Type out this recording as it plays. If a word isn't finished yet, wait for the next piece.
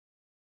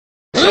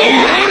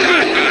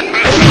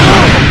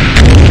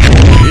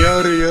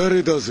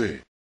れだ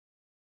ぜ。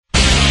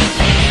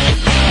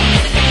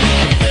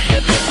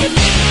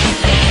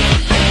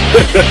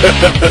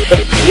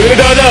無駄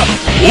だ。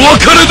お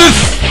別れで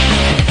す。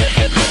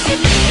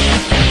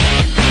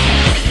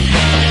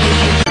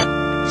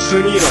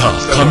さあ、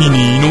神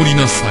に祈り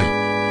なさい。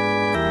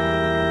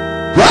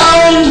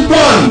ラウンド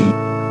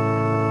1。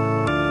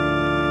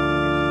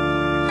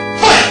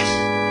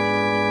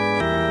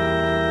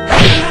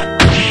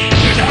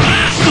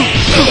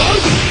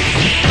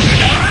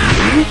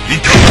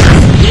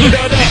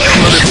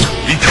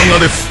いかが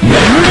です。眠り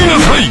な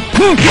さい。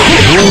どう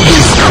で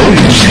すか。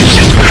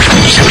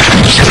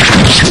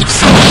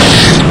さあ、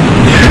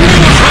眠り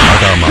なさい。ま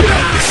だまだ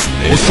ですね。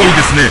遅いで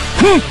すね。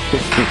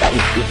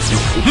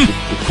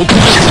ここです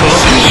か。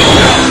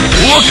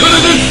お別れです。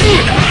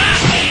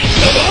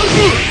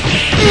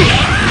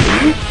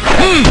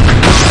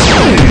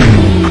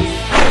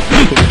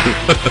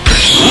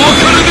お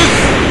別れです。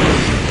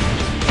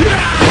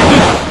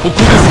ここで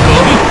すか。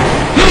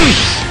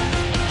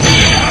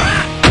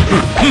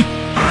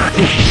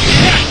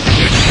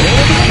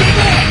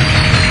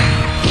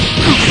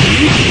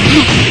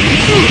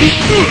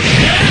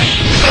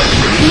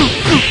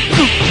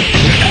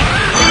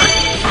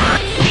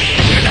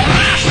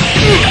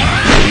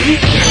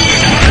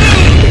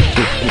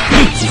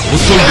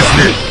遅いです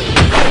ね。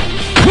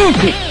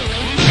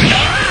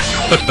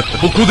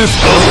ここです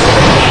か。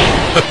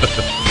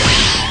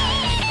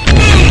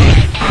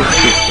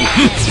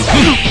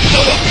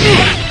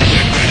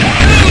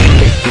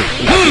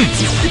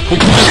ここ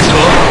ですか。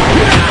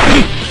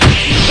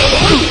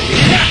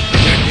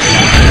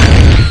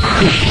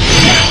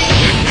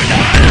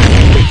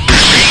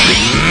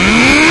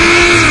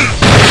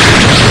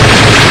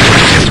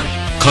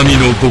神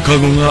のご加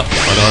護があら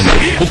ぬ。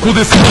ここ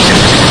ですか。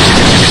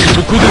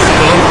ここですか。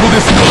ここ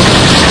ですか。こ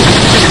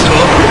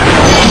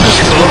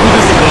こで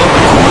すか。ここです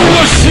か。これが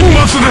神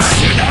罰です。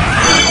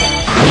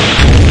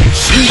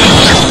神罰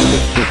です。こ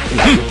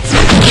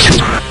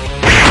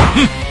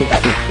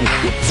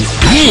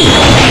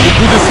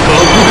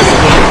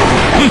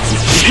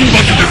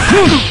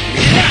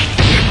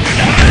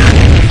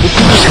こ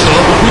ですか。こ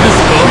こです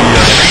か。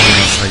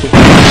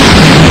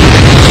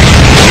神罰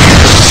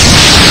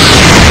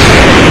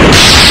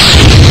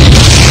です。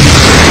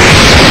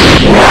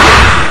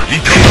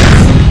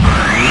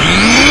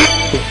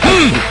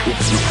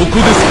ここですか。こ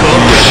こですか。いや、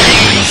ご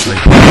めんなさい。こ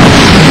こ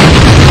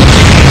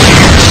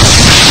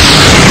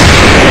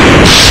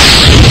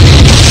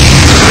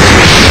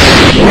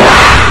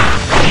で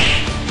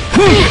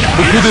す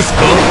か。ここですか。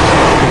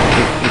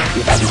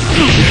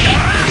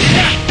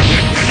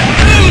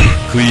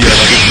悔い改め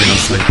な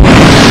さい。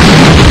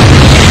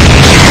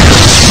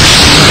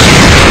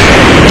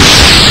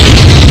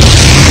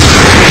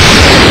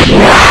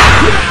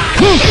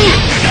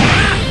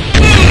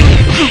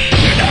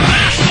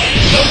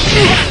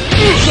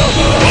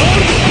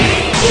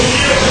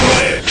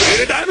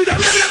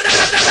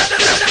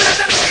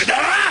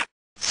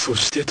そ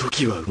して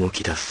時は動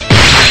き出す。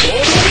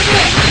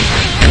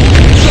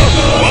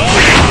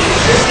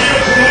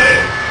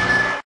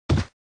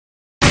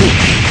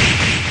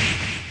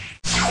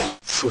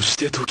そし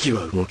て時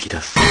は動き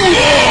出す。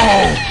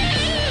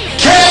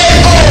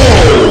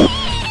KO。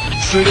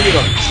次は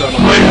貴様。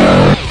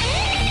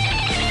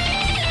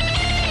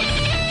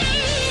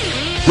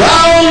ラ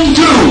ウン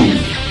ド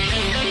2。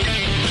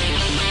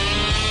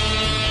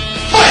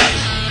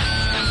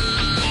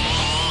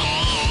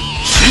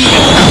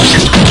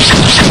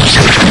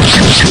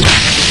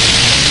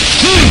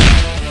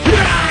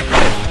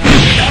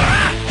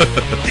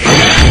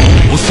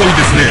遅いで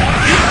すね。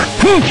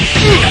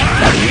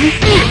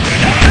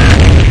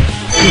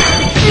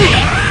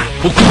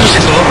ここです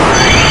か。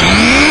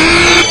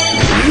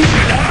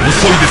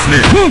遅いです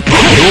ね。どう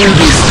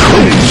ですか。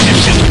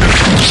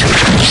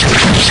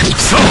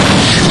さあ、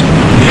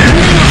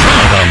ま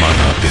だまだ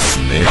です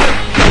ね。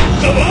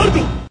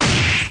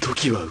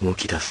時は動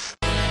き出す。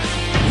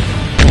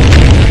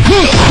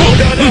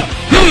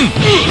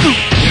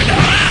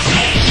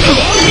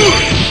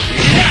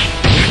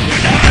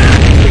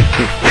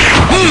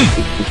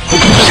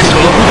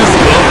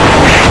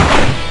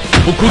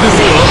ここで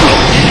すか。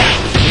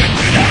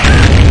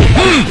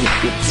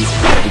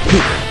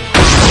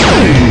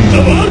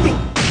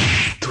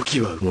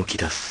時は動き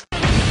出す。こ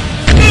こ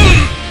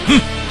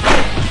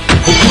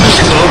で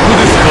すか。ここ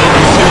ですか。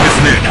遅いで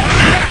すね。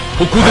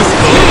ここですか。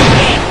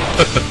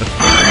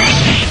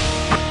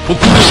こ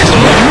こですか。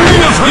見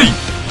なさい。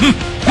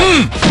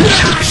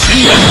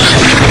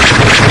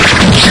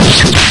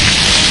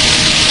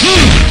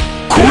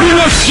これが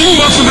神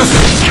罰です。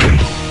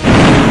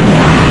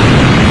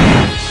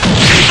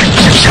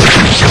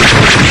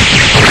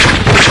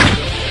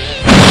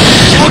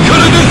お別れ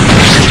です。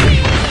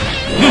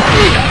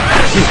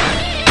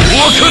お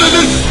別れで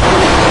す。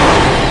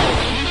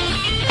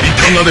い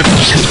かがです。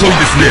遅いで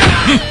すね。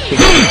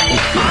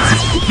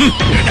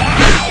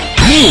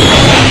もう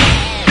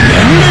や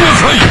めな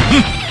さい。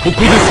こ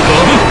こですか。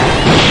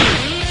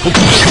ここで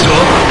すか。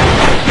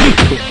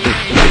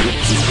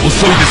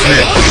遅いですね。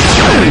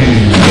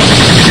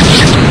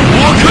お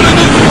別れで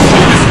す。遅い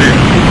ですね。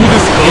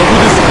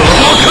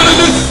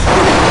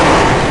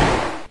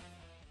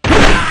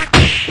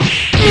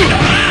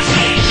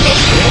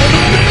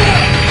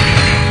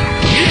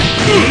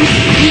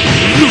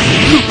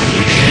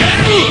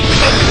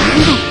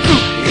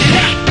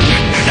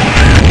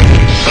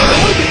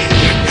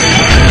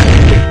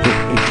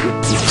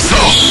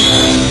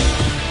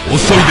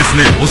遅いです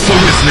ね、遅い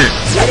ですね。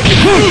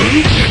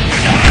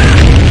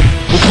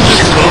ここで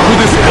すか、ここ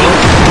ですか、こ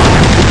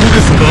こ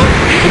ですか、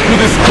ここ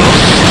ですか。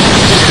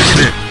そうです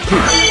ね。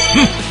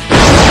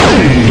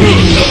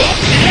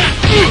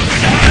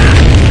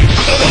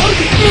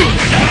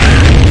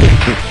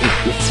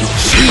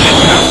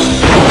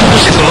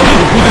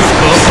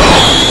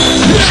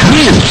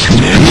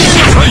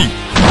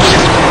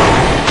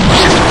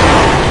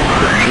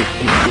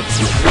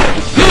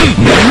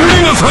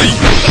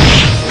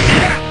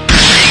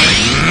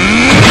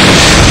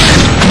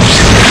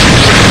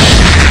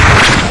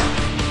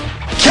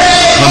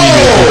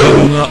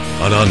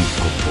あらんこ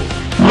と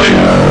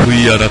悔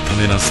い改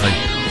めなさい。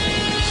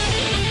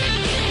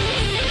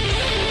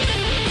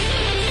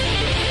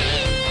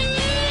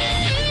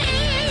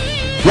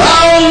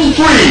Round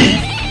 3.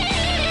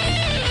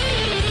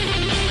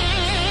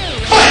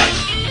 Fight.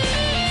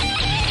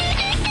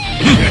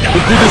 こ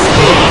こですか。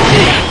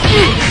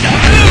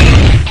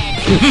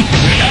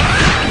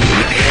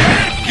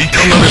いか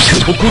がです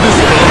か。ここです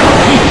か。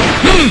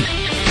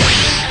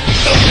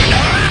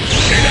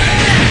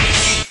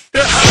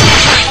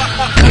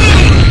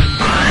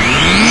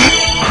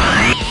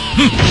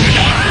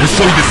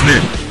遅いですね。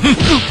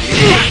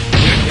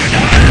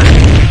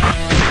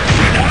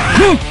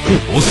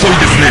遅いで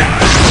すね。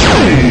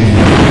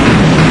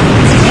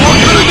お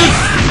別れです。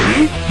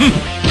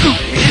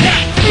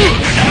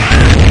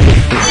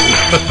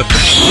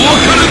お別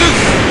れです。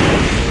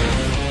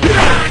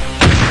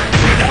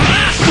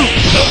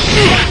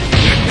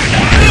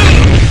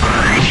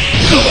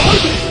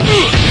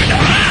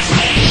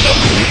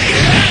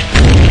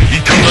い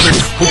かがです。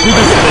ここです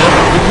か。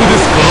ここで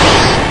すか。どうですか。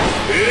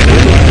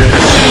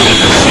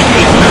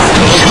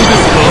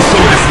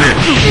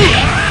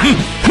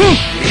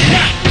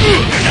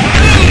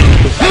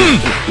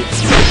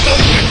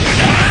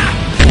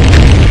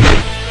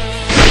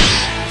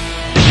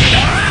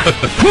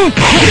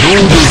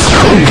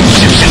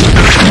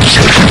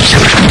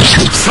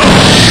さ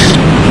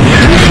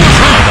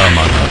あ、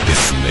まだまだで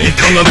すね。い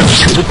かがです。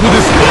ここ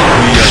ですか。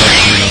悔い改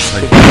めなさ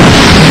い。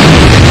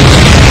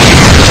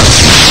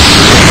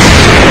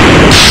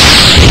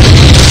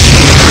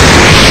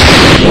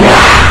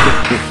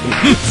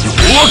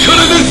お別れ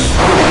です。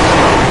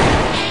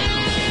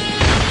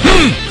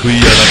悔い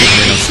改め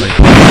なさい。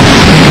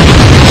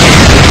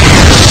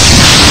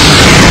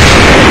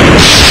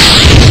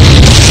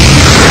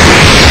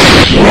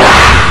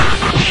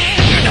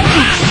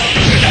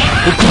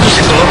ここです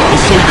か。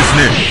遅いですね。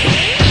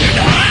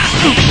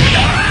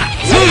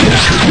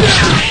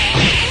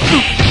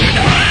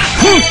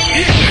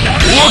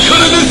お別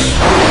れです。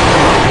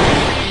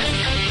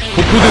こ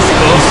こですか。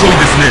遅い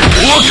ですね。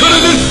お別れ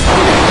です。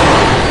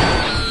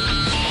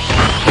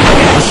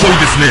遅い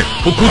ですね。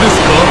ここです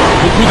か。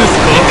ここです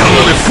か。いか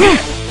がですか。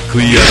悔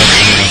い改め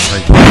なさい。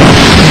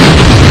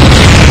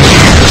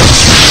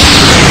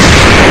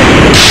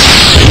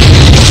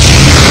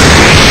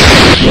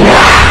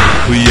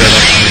悔い改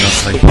めな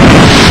さい。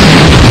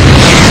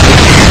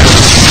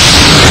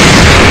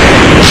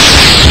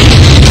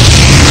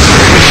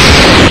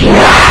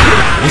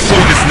遅い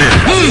ですね。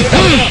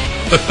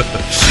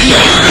真実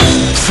で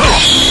す。さあ、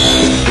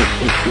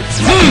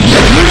や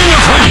めな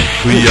さい。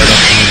悔い改め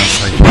なさ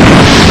い。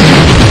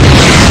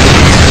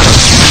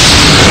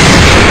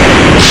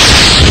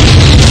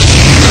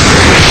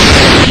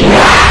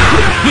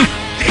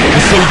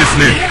遅いです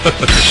ね。お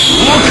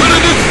別れ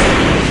です。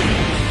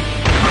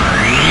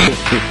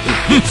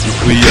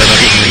悔い改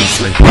めなさ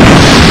い。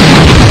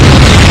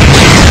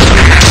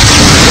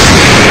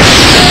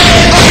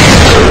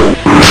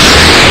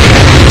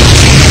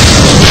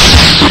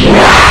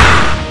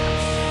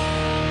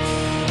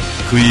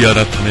悔い改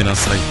めな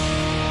さい。